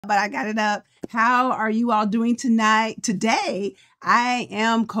but I got it up. How are you all doing tonight? Today, I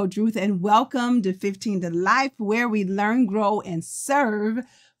am Coach Ruth, and welcome to 15 to Life, where we learn, grow, and serve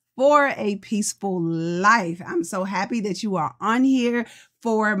for a peaceful life. I'm so happy that you are on here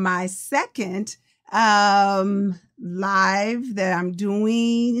for my second live that I'm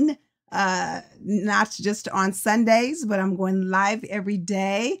doing. Not just on Sundays, but I'm going live every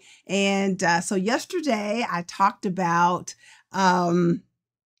day. And so yesterday I talked about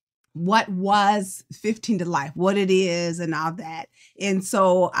what was 15 to Life, what it is and all that. And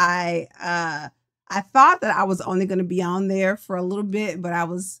so I thought that I was only going to be on there for a little bit, but I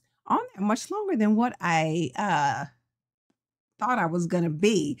was on there much longer than what I thought I was going to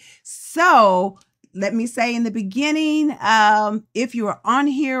be. So let me say in the beginning, if you are on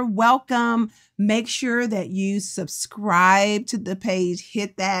here, welcome. Make sure that you subscribe to the page,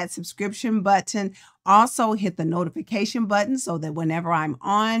 hit that subscription button. Also hit the notification button so that whenever I'm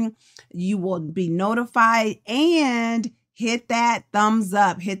on, you will be notified, and hit that thumbs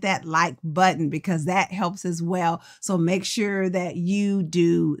up, hit that like button, because that helps as well. So make sure that you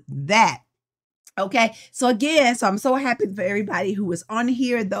do that. Okay, so again, I'm so happy for everybody who is on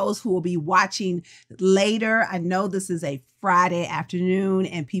here, those who will be watching later. I know this is a Friday afternoon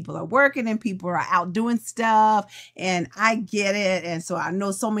and people are working and people are out doing stuff, and I get it. And so I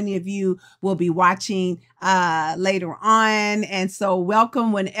know so many of you will be watching later on. And so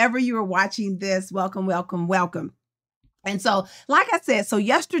welcome whenever you are watching this. Welcome, welcome, welcome. And so, like I said, so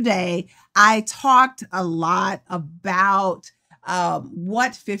yesterday I talked a lot about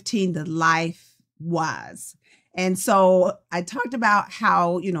what 15 to Life was. And so I talked about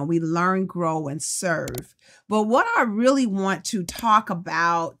how, we learn, grow, and serve. But what I really want to talk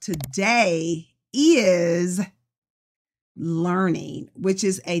about today is learning, which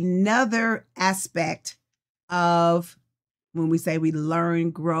is another aspect of when we say we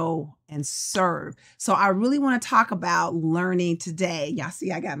learn, grow, and serve. So I really want to talk about learning today. Y'all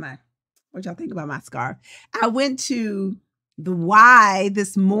see, I got what y'all think about my scarf? I went to the Y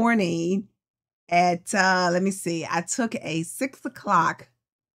this morning at, let me see, I took a 6 o'clock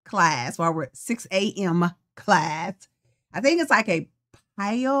class, or we're 6 a.m. class. I think it's like a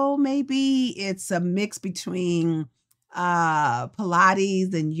PIO, maybe. It's a mix between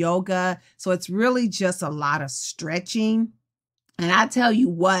Pilates and yoga. So it's really just a lot of stretching. And I tell you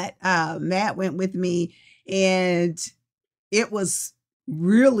what, Matt went with me, and it was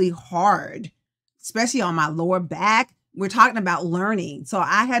really hard, especially on my lower back. We're talking about learning. So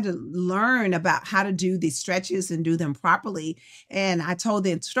I had to learn about how to do these stretches and do them properly. And I told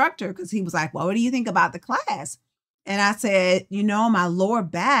the instructor, because he was like, well, what do you think about the class? And I said, my lower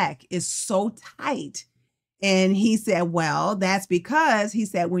back is so tight. And he said, well, that's because, he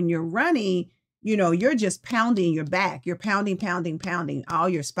said, when you're running, you're just pounding your back. You're pounding, pounding, pounding, all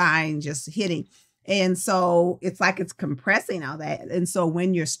your spine just hitting. And so it's like it's compressing all that. And so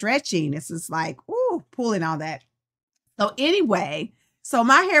when you're stretching, it's just like, ooh, pulling all that. So anyway, so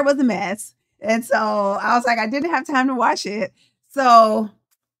my hair was a mess. And so I was like, I didn't have time to wash it. So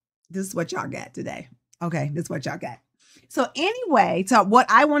this is what y'all got today. Okay, this is what y'all got. So anyway, so what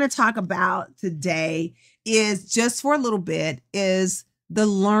I want to talk about today is, just for a little bit, is the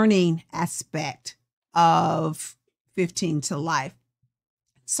learning aspect of 15 to Life.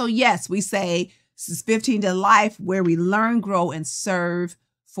 So yes, we say this is 15 to Life, where we learn, grow, and serve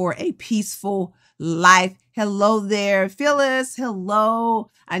for a peaceful life. Hello there, Phyllis. Hello,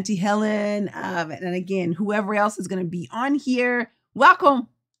 Auntie Helen. And again, whoever else is going to be on here, welcome.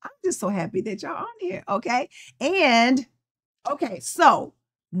 I'm just so happy that y'all on here. Okay. And okay, so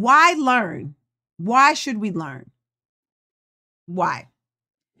why learn? Why should we learn? Why?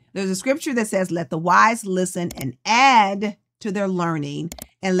 There's a scripture that says, let the wise listen and add to their learning,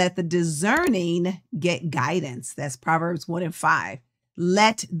 and let the discerning get guidance. That's Proverbs 1:5.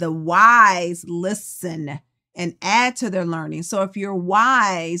 Let the wise listen and add to their learning. So if you're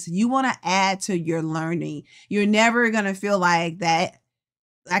wise, you want to add to your learning. You're never going to feel like that,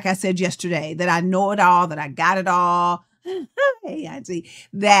 like I said yesterday, that I know it all, that I got it all. Hey, I see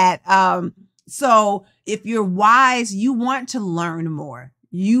that. So if you're wise, you want to learn more.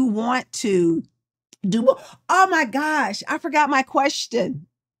 You want to do more. Oh my gosh, I forgot my question.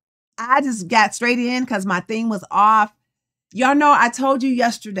 I just got straight in because my thing was off. Y'all know I told you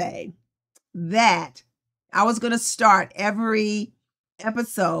yesterday that I was going to start every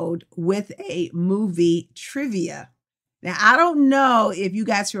episode with a movie trivia. Now, I don't know if you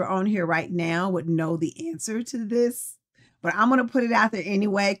guys who are on here right now would know the answer to this, but I'm going to put it out there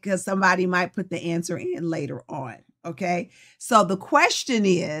anyway, because somebody might put the answer in later on. Okay. So the question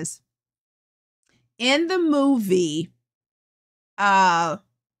is, in the movie,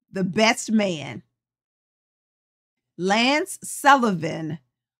 the best man. Lance Sullivan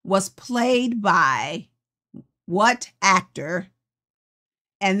was played by what actor?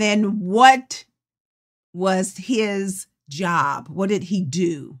 And then what was his job? What did he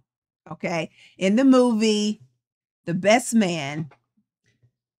do? Okay. In the movie, The Best Man,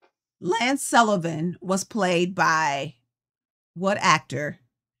 Lance Sullivan was played by what actor?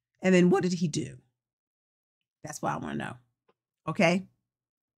 And then what did he do? That's what I want to know. Okay.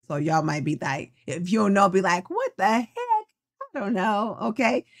 So y'all might be like, if you don't know, be like, what the heck? I don't know.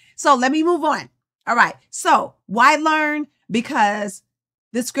 Okay. So let me move on. All right. So why learn? Because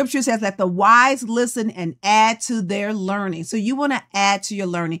the scripture says that the wise listen and add to their learning. So you want to add to your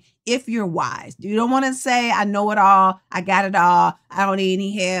learning if you're wise. You don't want to say, I know it all. I got it all. I don't need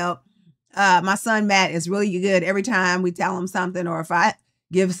any help. My son, Matt, is really good. Every time we tell him something, or if I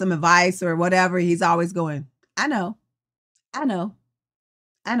give some advice or whatever, he's always going, I know. And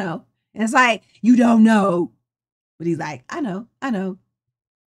it's like, you don't know. But he's like, I know.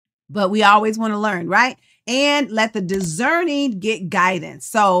 But we always want to learn, right? And let the discerning get guidance.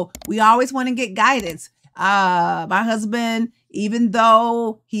 So we always want to get guidance. My husband, even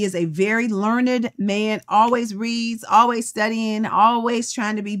though he is a very learned man, always reads, always studying, always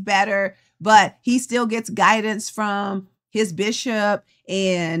trying to be better, but he still gets guidance from his bishop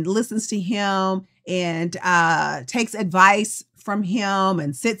and listens to him and takes advice from him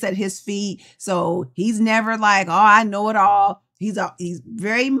and sits at his feet. So he's never like, oh, I know it all. He's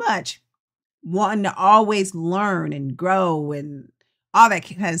very much wanting to always learn and grow and all that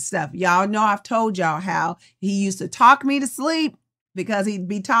kind of stuff. Y'all know I've told y'all how he used to talk me to sleep because he'd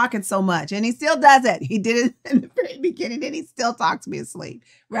be talking so much. And he still does it. He did it in the very beginning and he still talks me to sleep,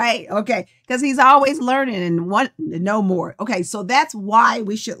 right? Okay, because he's always learning and wanting to know more. Okay, so that's why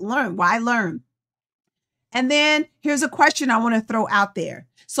we should learn. Why learn? And then here's a question I want to throw out there.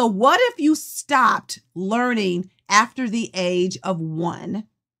 So what if you stopped learning after the age of 1?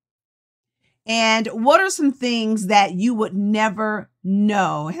 And what are some things that you would never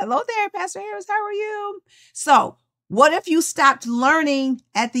know? Hello there, Pastor Harris. How are you? So what if you stopped learning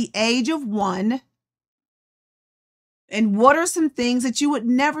at the age of 1? And what are some things that you would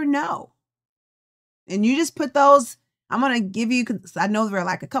never know? And you just put those, I'm going to give you, because I know they're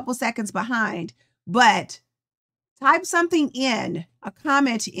like a couple seconds behind, but type something in, a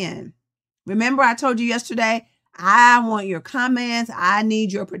comment in. Remember, I told you yesterday, I want your comments. I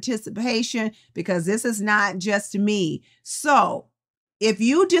need your participation because this is not just me. So if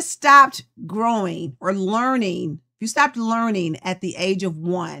you just stopped growing or learning, if you stopped learning at the age of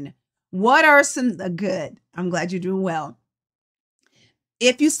 1, what are some good? I'm glad you're doing well.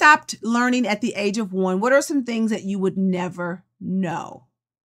 If you stopped learning at the age of 1, what are some things that you would never know?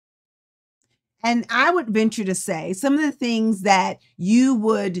 And I would venture to say some of the things that you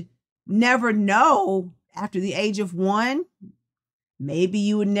would never know after the age of 1, maybe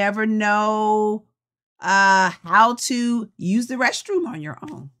you would never know how to use the restroom on your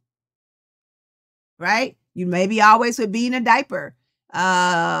own, right? You maybe always would be in a diaper.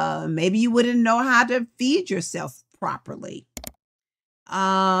 Maybe you wouldn't know how to feed yourself properly.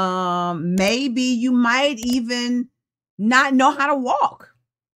 Maybe you might even not know how to walk.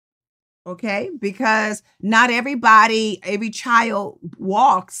 Okay, because not every child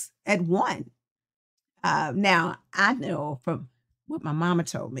walks at 1. Now, I know from what my mama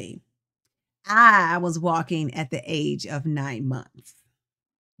told me, I was walking at the age of 9 months.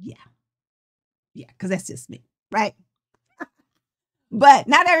 Yeah, because that's just me, right? But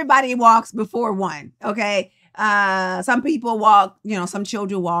not everybody walks before 1, okay? Some people walk, some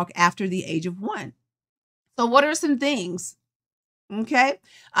children walk after the age of 1. So what are some things? Okay.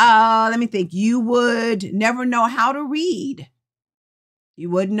 Let me think. You would never know how to read. You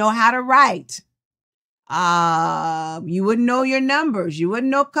wouldn't know how to write. You wouldn't know your numbers. You wouldn't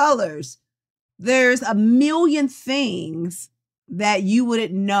know colors. There's a million things that you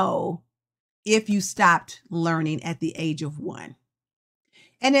wouldn't know if you stopped learning at the age of 1.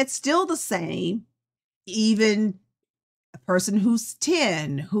 And it's still the same, even a person who's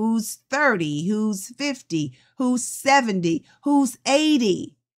 10, who's 30, who's 50, who's 70, who's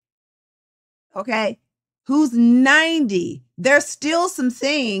 80, okay, who's 90. There's still some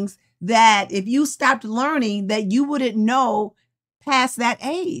things that if you stopped learning that you wouldn't know past that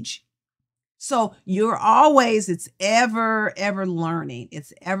age. So it's ever learning.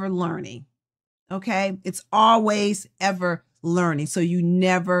 It's ever learning, okay? It's always ever learning. So you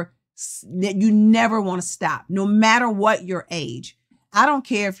never want to stop, no matter what your age. I don't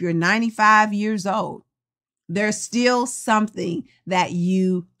care if you're 95 years old. There's still something that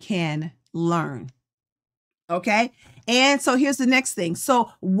you can learn. Okay. And so here's the next thing.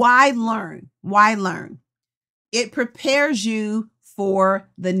 So why learn? Why learn? It prepares you for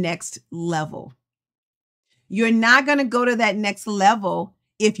the next level. You're not going to go to that next level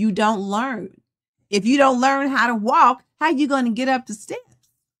if you don't learn. If you don't learn how to walk, how are you going to get up the steps?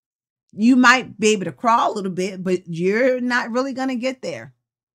 You might be able to crawl a little bit, but you're not really going to get there.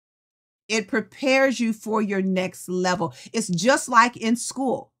 It prepares you for your next level. It's just like in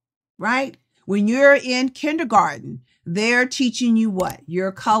school, right? When you're in kindergarten, they're teaching you what?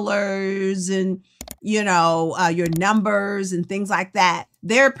 Your colors and, your numbers and things like that.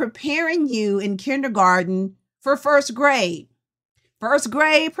 They're preparing you in kindergarten for first grade. First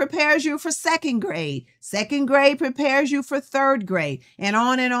grade prepares you for second grade. Second grade prepares you for third grade, and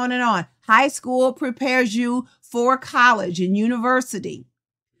on and on and on. High school prepares you for college and university.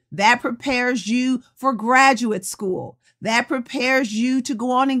 That prepares you for graduate school. That prepares you to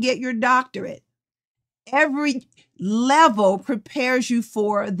go on and get your doctorate. Every level prepares you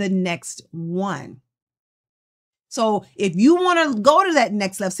for the next one. So if you want to go to that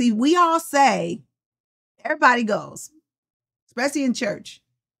next level, see, we all say, everybody goes, especially in church,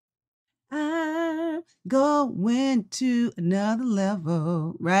 I'm going to another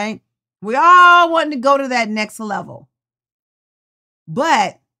level, right? We all want to go to that next level.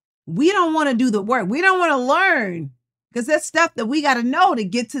 But we don't want to do the work. We don't want to learn, because that's stuff that we got to know to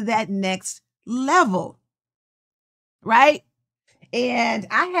get to that next level, right? And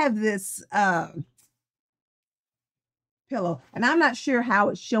I have this pillow, and I'm not sure how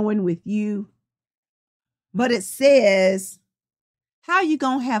it's showing with you, but it says, how you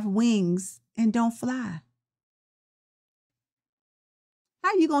gonna have wings and don't fly?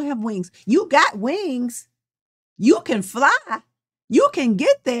 How you gonna have wings? You got wings. You can fly. You can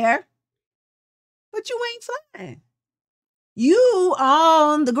get there, but you ain't flying. You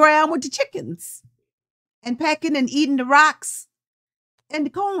on the ground with the chickens and pecking and eating the rocks and the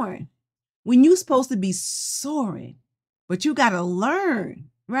corn when you're supposed to be soaring. But you got to learn,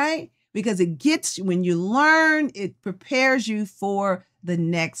 right? Because when you learn, it prepares you for the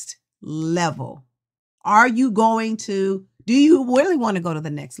next level. Do you really want to go to the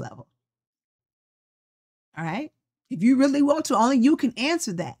next level? All right. If you really want to, only you can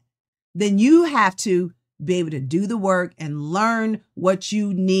answer that. Then you have to be able to do the work and learn what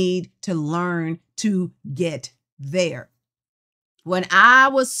you need to learn to get there. When I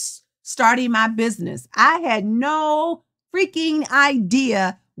was starting my business, I had no freaking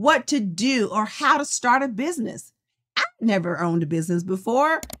idea what to do or how to start a business. I never owned a business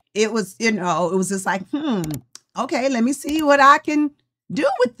before. It was, it was just like, okay, let me see what I can do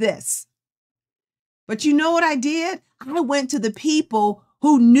with this. But you know what I did? I went to the people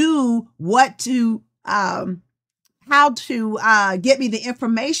who knew how to get me the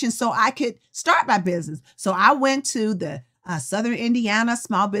information so I could start my business. So I went to the Southern Indiana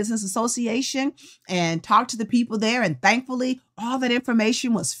Small Business Association and talked to the people there. And thankfully, all that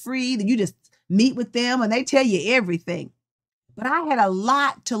information was free. You just meet with them and they tell you everything. But I had a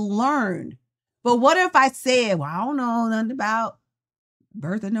lot to learn. But what if I said, well, I don't know nothing about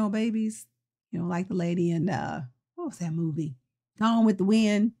birthing no babies? Like the lady in, what was that movie? Gone with the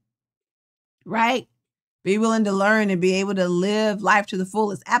Wind, right? Be willing to learn and be able to live life to the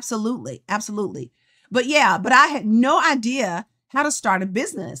fullest. Absolutely. Absolutely. But I had no idea how to start a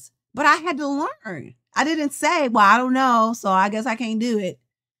business, but I had to learn. I didn't say, well, I don't know, so I guess I can't do it.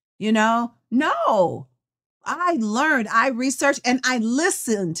 No, I learned, I researched, and I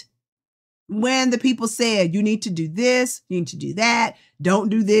listened when the people said, you need to do this, you need to do that, don't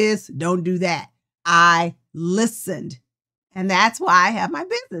do this, don't do that. I listened. And that's why I have my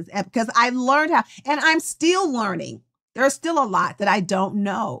business, because I learned how, and I'm still learning. There's still a lot that I don't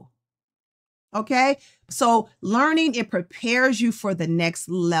know. Okay. So learning, it prepares you for the next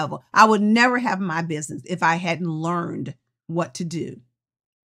level. I would never have my business if I hadn't learned what to do.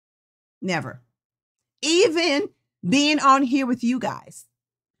 Never. Even being on here with you guys.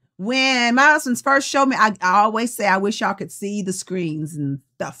 When my husband's first showed me, I always say, I wish y'all could see the screens and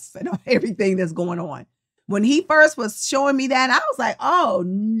stuff and everything that's going on. When he first was showing me that, I was like, oh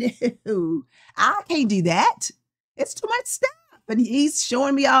no, I can't do that. It's too much stuff. And he's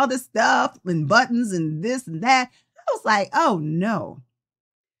showing me all this stuff and buttons and this and that. I was like, oh no.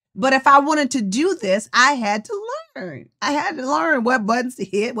 But if I wanted to do this, I had to learn. I had to learn what buttons to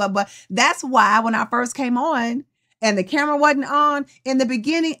hit. That's why when I first came on and the camera wasn't on in the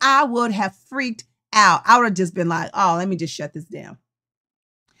beginning, I would have freaked out. I would have just been like, oh, let me just shut this down.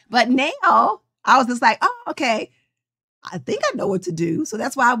 But now I was just like, oh, okay, I think I know what to do. So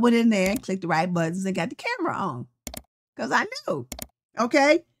that's why I went in there and clicked the right buttons and got the camera on, because I knew.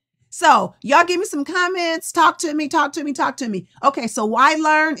 Okay. So y'all give me some comments. Talk to me, talk to me, talk to me. Okay, so why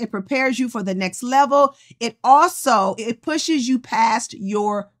learn? It prepares you for the next level. It pushes you past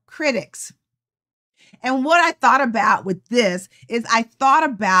your critics. And what I thought about with this is I thought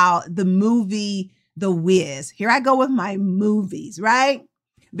about the movie The Wiz. Here I go with my movies, right?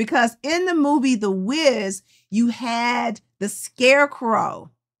 Because in the movie The Wiz, you had the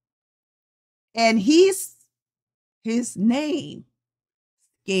Scarecrow. And his name,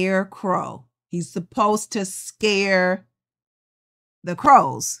 Scarecrow. He's supposed to scare the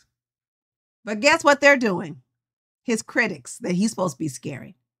crows. But guess what they're doing? His critics that he's supposed to be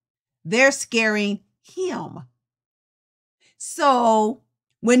scaring. They're scaring him. So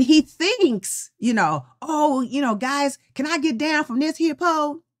when he thinks, guys, can I get down from this here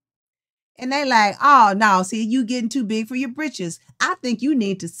pole? And they like, oh, no, see, you getting too big for your britches. I think you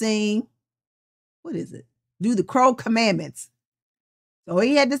need to sing, what is it? Do the crow commandments. So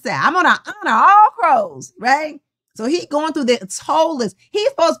he had to say, I'm going to honor all crows, right? So he going through this whole list. He's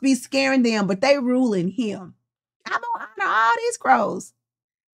supposed to be scaring them, but they ruling him. I'm going to honor all these crows.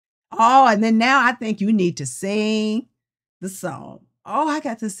 Oh, and then now I think you need to sing the song. Oh, I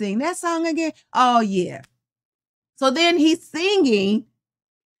got to sing that song again. Oh, yeah. So then he's singing,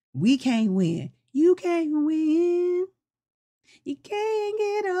 we can't win. You can't win. You can't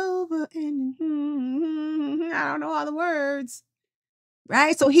get over. And I don't know all the words.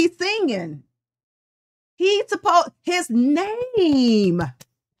 Right? So he's singing. His name.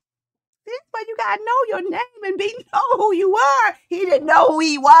 That's why you got to know your name and know who you are. He didn't know who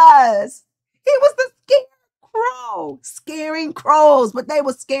he was. He was the scarecrow, scaring crows, but they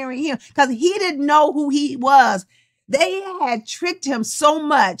were scaring him because he didn't know who he was. They had tricked him so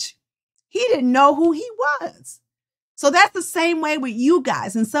much, he didn't know who he was. So that's the same way with you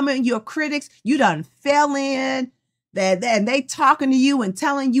guys. And some of your critics, you done fell in, and they talking to you and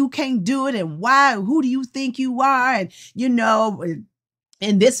telling you can't do it and why, who do you think you are? And,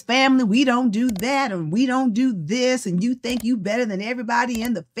 in this family, we don't do that and we don't do this and you think you better than everybody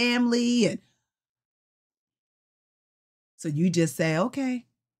in the family. And so you just say, okay,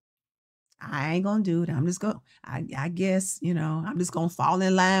 I ain't going to do it. I'm just going, I guess, I'm just going to fall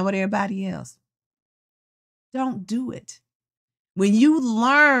in line with everybody else. Don't do it. When you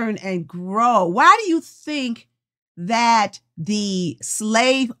learn and grow, why do you think that the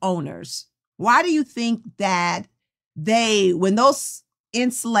slave owners, why do you think that when those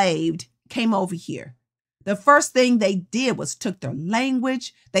enslaved came over here, the first thing they did was took their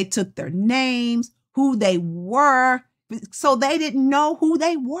language, they took their names, who they were, so they didn't know who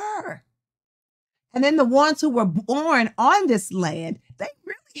they were. And then the ones who were born on this land, they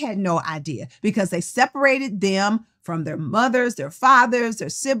really had no idea because they separated them from their mothers, their fathers, their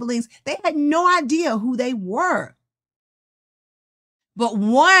siblings. They had no idea who they were. But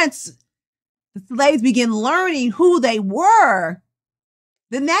once the slaves began learning who they were,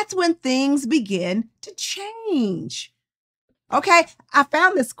 then that's when things begin to change. Okay, I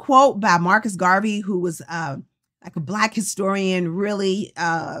found this quote by Marcus Garvey, who was like a Black historian, really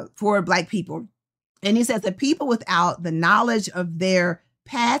for Black people. And he says that people without the knowledge of their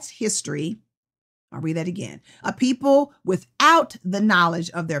past history, I'll read that again. A people without the knowledge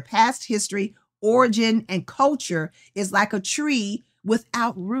of their past history, origin, and culture is like a tree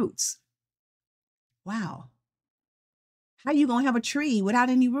without roots. Wow. How are you going to have a tree without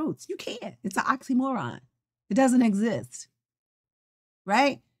any roots? You can't. It's an oxymoron. It doesn't exist.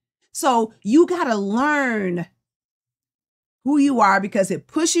 Right? So you got to learn who you are because it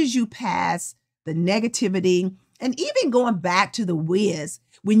pushes you past the negativity. And even going back to the Wiz,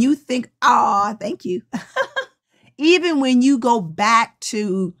 when you think, oh, thank you. Even when you go back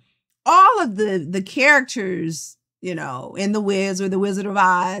to all of the characters, in the Wiz or the Wizard of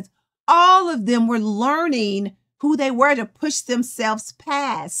Oz, all of them were learning who they were to push themselves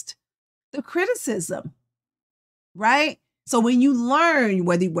past the criticism, right? So when you learn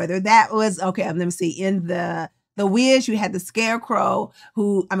whether that was, okay, let me see, in the Wiz, you had the Scarecrow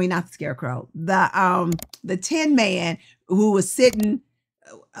not the Scarecrow, the Tin Man who was sitting,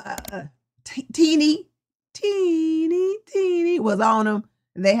 teeny was on him,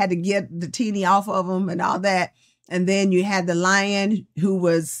 and they had to get the teeny off of him and all that. And then you had the lion who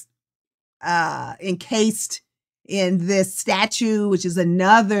was encased in this statue, which is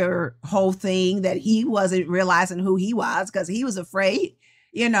another whole thing that he wasn't realizing who he was because he was afraid,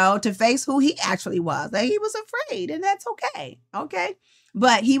 to face who he actually was. He was afraid, and that's okay. Okay.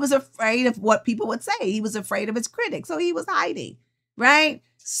 But he was afraid of what people would say. He was afraid of his critics. So he was hiding, right?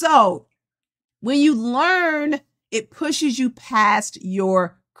 So when you learn, it pushes you past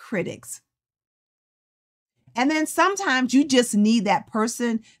your critics. And then sometimes you just need that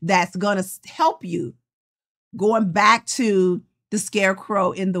person that's going to help you. Going back to the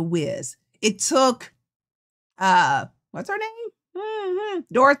scarecrow in The Wiz. It took, what's her name?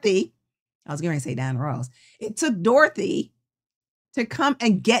 Dorothy. I was going to say Diana Ross. It took Dorothy to come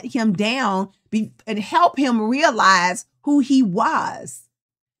and get him down and help him realize who he was.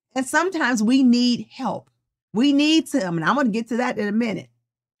 And sometimes we need help. We need some, and I'm going to get to that in a minute.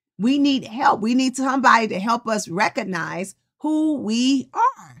 We need help. We need somebody to help us recognize who we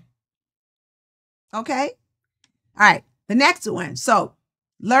are. Okay? All right, the next one. So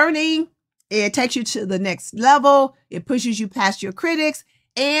learning, it takes you to the next level. It pushes you past your critics,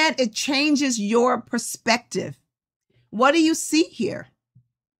 and it changes your perspective. What do you see here?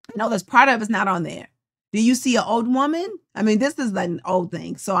 No, there's part of it's not on there. Do you see an old woman? I mean, this is an old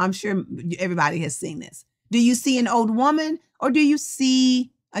thing, so I'm sure everybody has seen this. Do you see an old woman or do you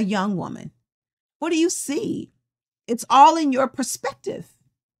see a young woman? What do you see? It's all in your perspective,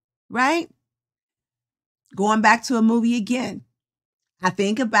 right? Going back to a movie again. I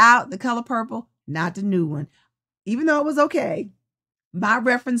think about The Color Purple, not the new one. Even though it was okay, my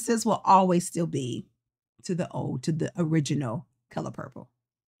references will always still be to the original Color Purple.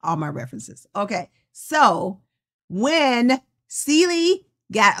 All my references. Okay, so when Celie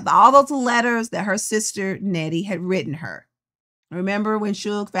got all those letters that her sister Nettie had written her, remember when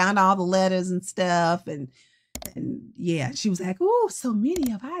Suge found all the letters and stuff, and yeah, she was like, "Oh, so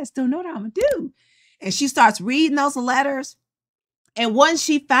many of I just don't know what I'm gonna do." And she starts reading those letters, and once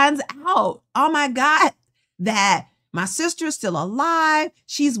she finds out, oh my God, that my sister's still alive.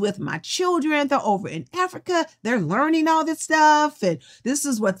 She's with my children. They're over in Africa. They're learning all this stuff. And this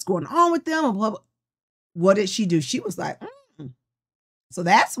is what's going on with them. And blah, blah. What did she do? She was like, So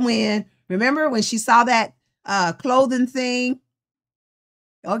that's when, remember when she saw that clothing thing?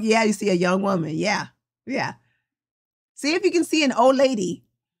 Oh, yeah, you see a young woman. Yeah. See if you can see an old lady.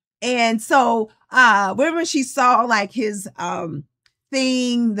 And so remember she saw like his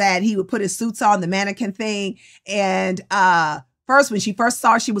thing that he would put his suits on, the mannequin thing. And when she first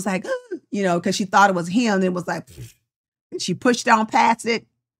saw it, she was like, because she thought it was him. And it was like, and she pushed on past it.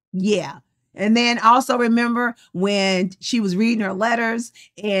 Yeah. And then also remember when she was reading her letters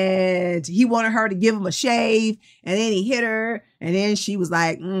and he wanted her to give him a shave and then he hit her. And then she was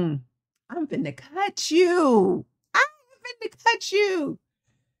like, I'm finna cut you. I'm finna cut you.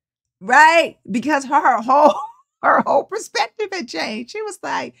 Right? Because her whole perspective had changed. She was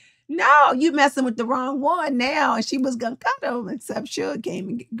like, no, you messing with the wrong one now. And she was going to cut him, except Suge came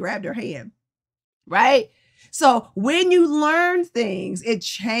and grabbed her hand. Right? So when you learn things, it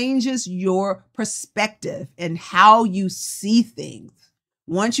changes your perspective and how you see things.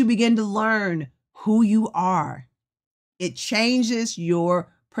 Once you begin to learn who you are, it changes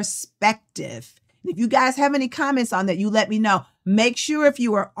your perspective. If you guys have any comments on that, you let me know. Make sure if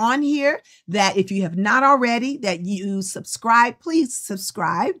you are on here that if you have not already, that you subscribe, please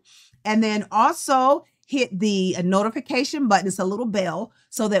subscribe. And then also hit the notification button. It's a little bell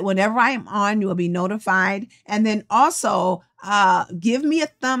so that whenever I am on, you will be notified. And then also give me a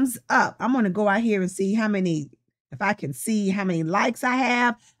thumbs up. I'm going to go out here and see if I can see how many likes I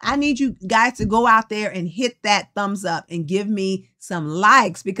have. I need you guys to go out there and hit that thumbs up and give me some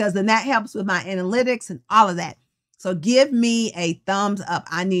likes, because then that helps with my analytics and all of that. So give me a thumbs up.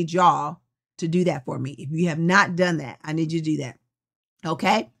 I need y'all to do that for me. If you have not done that, I need you to do that.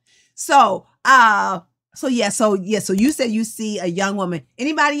 Okay. So you said you see a young woman.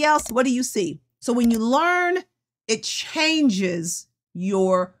 Anybody else? What do you see? So when you learn, it changes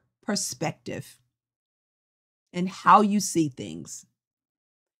your perspective and how you see things,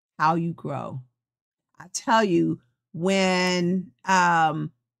 how you grow. I tell you, when I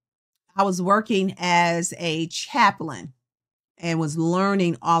was working as a chaplain and was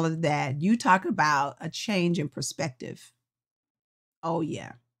learning all of that, you talk about a change in perspective. Oh,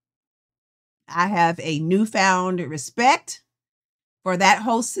 yeah. I have a newfound respect for that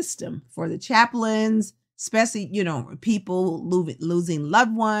whole system, for the chaplains, especially, people losing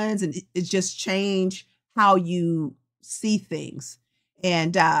loved ones. And it just changed how you see things.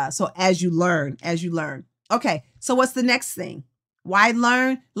 And so as you learn. Okay, so what's the next thing? Why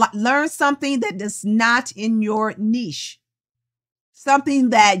learn? Learn something that is not in your niche. Something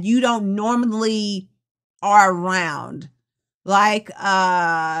that you don't normally are around. Like,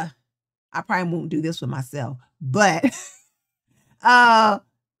 I probably won't do this with myself, but I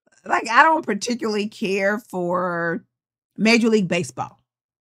don't particularly care for Major League Baseball.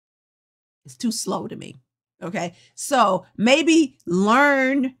 It's too slow to me. Okay. So maybe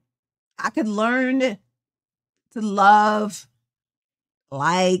I could learn to love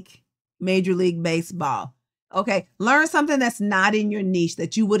like Major League Baseball. Okay. Learn something that's not in your niche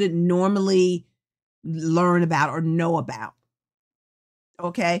that you wouldn't normally learn about or know about.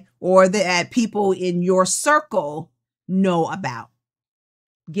 Okay. Or that people in your circle know about.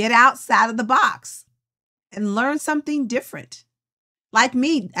 Get outside of the box and learn something different. Like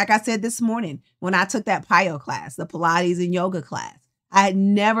me, like I said this morning, when I took that PIO class, the Pilates and yoga class, I had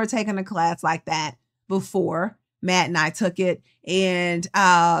never taken a class like that before. Matt and I took it. And it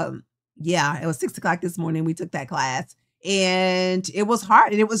was 6:00 this morning. We took that class and it was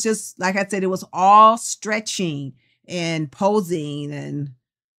hard. And it was just, like I said, it was all stretching and posing and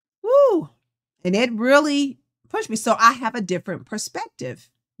woo. And it really pushed me. So I have a different perspective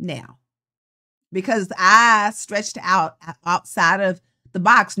now because I stretched out outside of the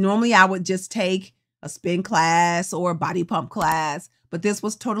box. Normally I would just take a spin class or a body pump class, but this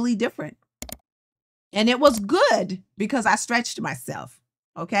was totally different. And it was good because I stretched myself.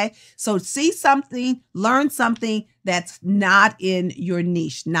 Okay. So see something, learn something that's not in your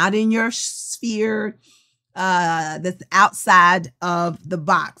niche, not in your sphere, that's outside of the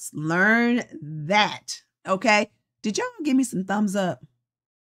box. Learn that. Okay. Did y'all give me some thumbs up?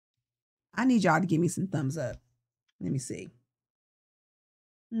 I need y'all to give me some thumbs up. Let me see.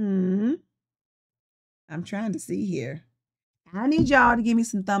 I'm trying to see here. I need y'all to give me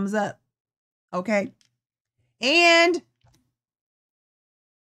some thumbs up. Okay. And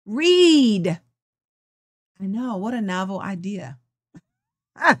read. I know, what a novel idea.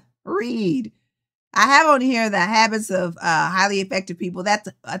 Read. I have on here The Habits of Highly Effective People. That's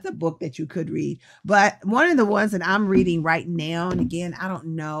a book that you could read. But one of the ones that I'm reading right now, and again, I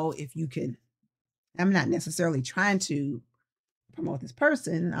don't know if you can, I'm not necessarily trying to promote this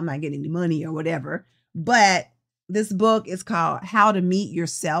person. I'm not getting any money or whatever. But this book is called How to Meet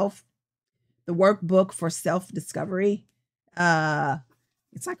Yourself, the workbook for self-discovery.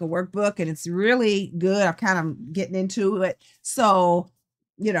 It's like a workbook and it's really good. I'm kind of getting into it. So,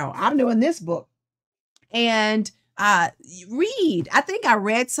 I'm doing this book. And read. I think I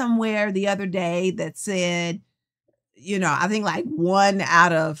read somewhere the other day that said, I think like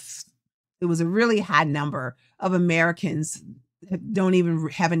it was a really high number of Americans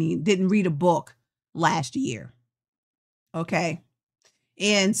didn't read a book last year. Okay.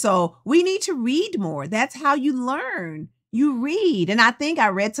 And so we need to read more. That's how you learn. You read. And I think I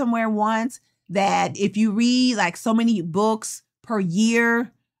read somewhere once that if you read like so many books per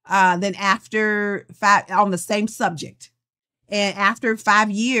year, then after 5 on the same subject, and after 5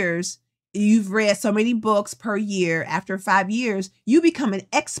 years, you've read so many books per year. After 5 years, you become an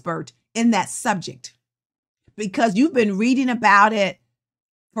expert in that subject because you've been reading about it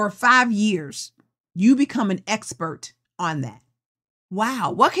for 5 years. You become an expert on that.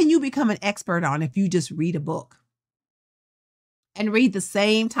 Wow. What can you become an expert on if you just read a book and read the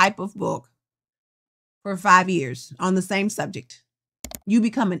same type of book for 5 years on the same subject? You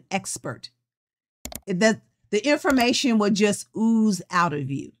become an expert. The information will just ooze out of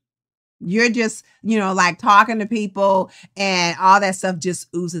you. You're just, like talking to people and all that stuff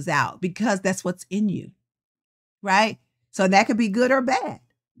just oozes out because that's what's in you. Right? So that could be good or bad.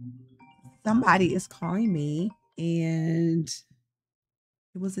 Somebody is calling me and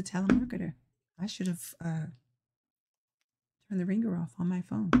it was a telemarketer. I should have turned the ringer off on my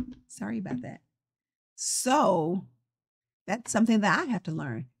phone. Sorry about that. So that's something that I have to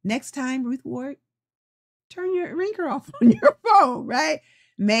learn. Next time, Ruth Ward, turn your ringer off on your phone, right?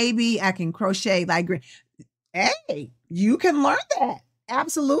 Maybe I can crochet like, hey, you can learn that.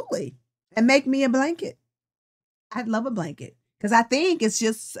 Absolutely. And make me a blanket. I'd love a blanket because I think it's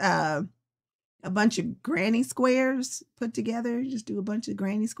just a bunch of granny squares put together. Just do a bunch of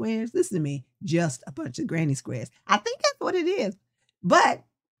granny squares. Listen to me, just a bunch of granny squares. I think that's what it is. But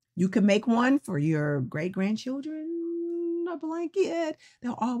you can make one for your great-grandchildren, a blanket.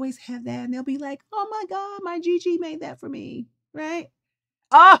 They'll always have that. And they'll be like, oh my God, my Gigi made that for me. Right?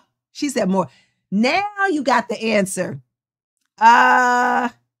 Oh, she said more. Now you got the answer.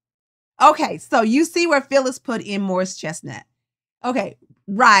 Okay. So you see where Phyllis put in Morris Chestnut. Okay.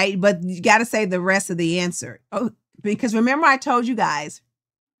 Right. But you got to say the rest of the answer. Oh, because remember I told you guys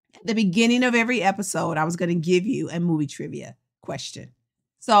at the beginning of every episode, I was going to give you a movie trivia question.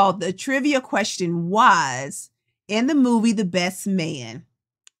 So the trivia question was, in the movie The Best Man,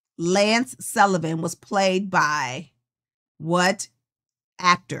 Lance Sullivan was played by what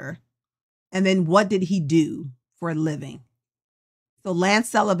actor? And then what did he do for a living? So Lance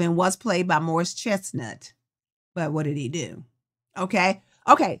Sullivan was played by Morris Chestnut, but what did he do? Okay.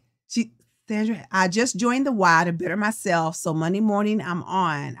 Sandra, I just joined the Y to better myself. So Monday morning I'm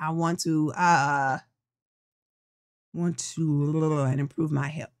on. I want to improve my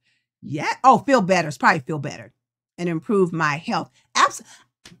health. Yeah. Oh, feel better. It's probably feel better and improve my health. Absolutely.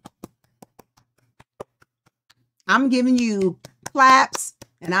 I'm giving you claps,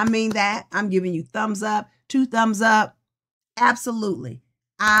 and I mean that. I'm giving you thumbs up, 2 thumbs up. Absolutely.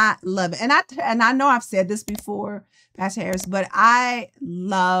 I love it. And I know I've said this before, Pastor Harris, but I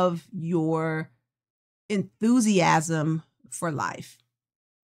love your enthusiasm for life.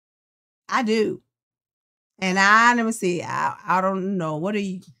 I do. And let me see, I don't know. What are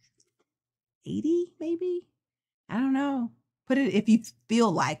you, 80 maybe? I don't know. Put it, if you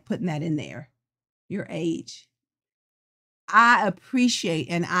feel like putting that in there, your age. I appreciate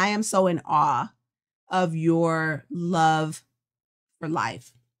and I am so in awe of your love for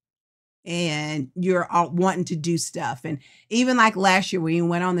life. And you're wanting to do stuff. And even like last year when you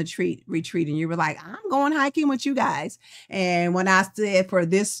went on the retreat and you were like, I'm going hiking with you guys. And when I said for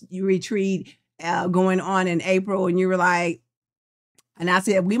this retreat going on in April, and you were like, and I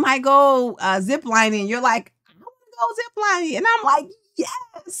said, we might go zip lining. You're like, I want to go zip lining. And I'm like,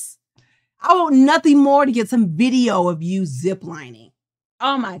 yes. I want nothing more to get some video of you zip lining.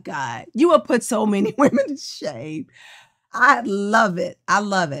 Oh my God. You will put so many women to shame. I love it. I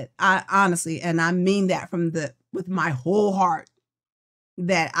love it. I honestly, and I mean that with my whole heart,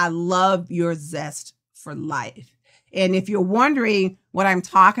 that I love your zest for life. And if you're wondering what I'm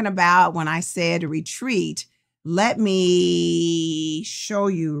talking about when I said retreat, let me show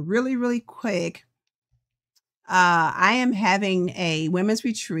you really, really quick. I am having a women's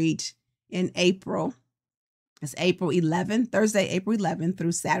retreat in April. It's April 11th, Thursday, April 11th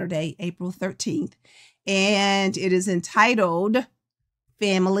through Saturday, April 13th. And it is entitled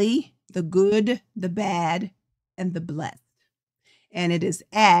Family, the Good, the Bad, and the Blessed. And it is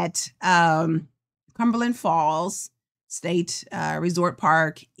at Cumberland Falls State Resort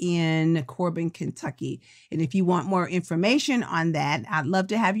Park in Corbin, Kentucky. And if you want more information on that, I'd love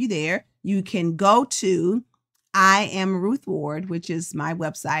to have you there. You can go to I Am Ruth Ward, which is my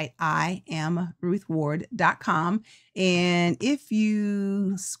website, IamRuthWard.com. And if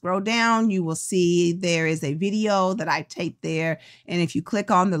you scroll down, you will see there is a video that I taped there. And if you click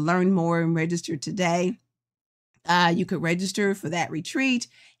on the Learn More and Register Today, you could register for that retreat.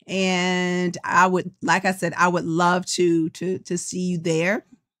 And I would, like I said, I would love to see you there.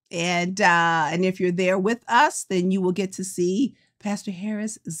 And if you're there with us, then you will get to see Pastor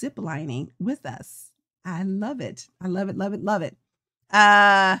Harris ziplining with us. I love it. I love it, love it, love it.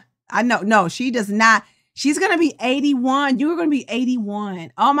 I know, no, she does not. She's going to be 81. You're going to be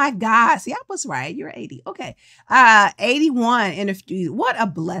 81. Oh my God. See, I was right. You're 80. Okay. 81. And what a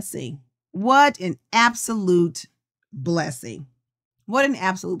blessing. What an absolute blessing. What an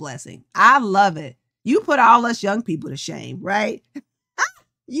absolute blessing. I love it. You put all us young people to shame, right?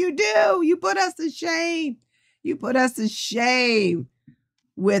 You do. You put us to shame. You put us to shame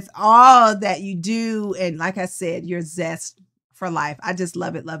with all that you do. And like I said, your zest for life. I just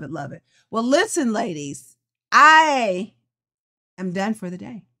love it, love it, love it. Well, listen, ladies, I am done for the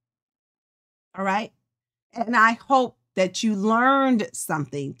day. All right. And I hope that you learned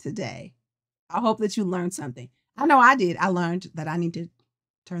something today. I hope that you learned something. I know I did. I learned that I need to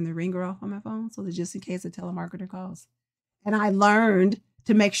turn the ringer off on my phone so that just in case a telemarketer calls. And I learned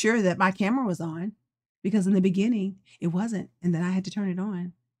to make sure that my camera was on, because in the beginning it wasn't. And then I had to turn it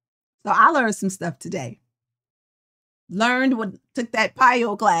on. So I learned some stuff today. Took that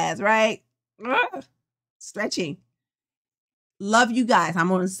PIO class, right? Stretching. Love you guys. I'm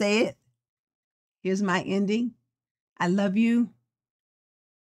going to say it. Here's my ending. I love you.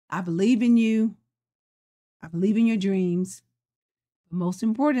 I believe in you. I believe in your dreams. But most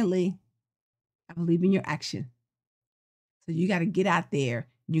importantly, I believe in your action. So you got to get out there.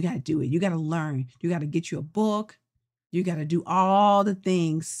 You got to do it. You got to learn. You got to get you a book. You got to do all the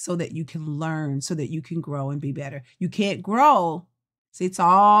things so that you can learn, so that you can grow and be better. You can't grow. See, it's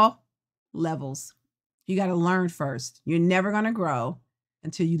all levels. You got to learn first. You're never going to grow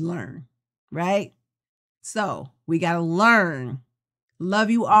until you learn, right? So we got to learn. Love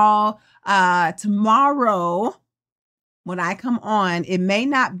you all. Tomorrow, when I come on,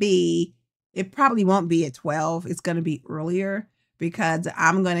 it probably won't be at 12. It's going to be earlier, because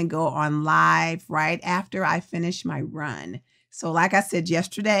I'm going to go on live right after I finish my run. So like I said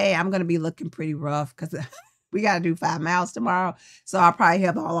yesterday, I'm going to be looking pretty rough because we got to do 5 miles tomorrow. So I'll probably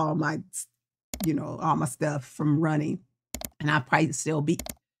have all my stuff from running. And I'll probably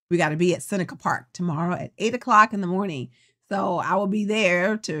we got to be at Seneca Park tomorrow at 8 o'clock in the morning. So I will be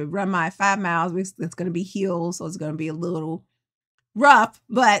there to run my 5 miles. It's going to be hills, so it's going to be a little rough.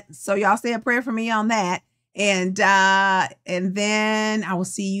 But so y'all say a prayer for me on that. And then I will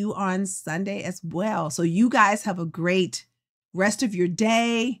see you on Sunday as well. So you guys have a great rest of your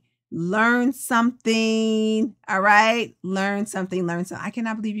day. learn something. All right. Learn something. Learn something. I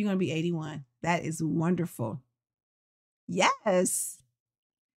cannot believe you're going to be 81. That is wonderful. Yes.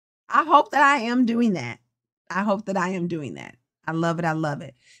 I hope that I am doing that. I hope that I am doing that. I love it. I love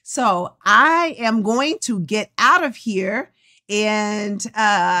it. So I am going to get out of here and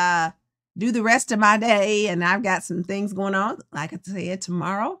do the rest of my day. And I've got some things going on. Like I said,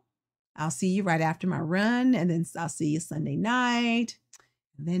 tomorrow, I'll see you right after my run. And then I'll see you Sunday night.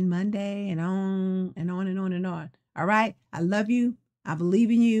 And then Monday and on and on and on and on. All right. I love you. I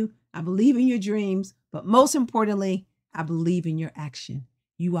believe in you. I believe in your dreams. But most importantly, I believe in your action.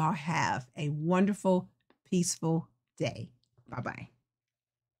 You all have a wonderful, peaceful day. Bye-bye.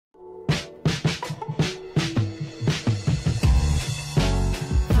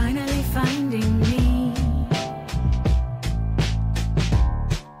 Finally finding me.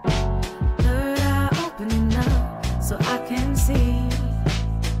 Third eye opening up so I can see.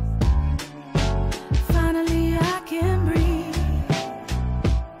 Finally I can breathe.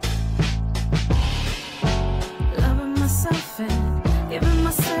 Loving myself and giving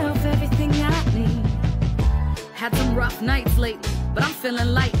myself everything I need. Had some rough nights lately, but I'm feeling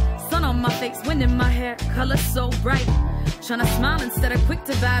light. Sun on my face, wind in my hair, color so bright. Tryna smile instead of quick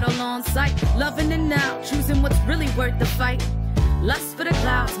to battle on sight. Loving it now, choosing what's really worth the fight. Lust for the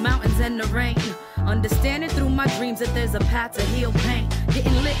clouds, mountains, and the rain. Understanding through my dreams that there's a path to heal pain.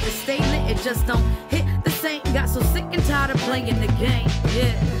 Getting lit to stay lit, it just don't hit the same. Got so sick and tired of playing the game,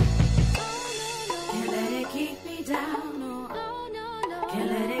 yeah. Can't let it keep me down, no.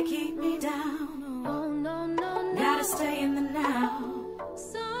 Can't let it keep me down. Gotta stay in the now.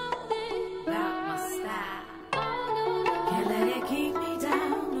 About my style. Can't let it keep me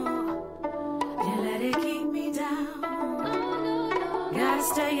down, no. Can't let it keep me down. Gotta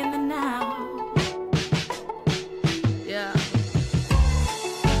stay in the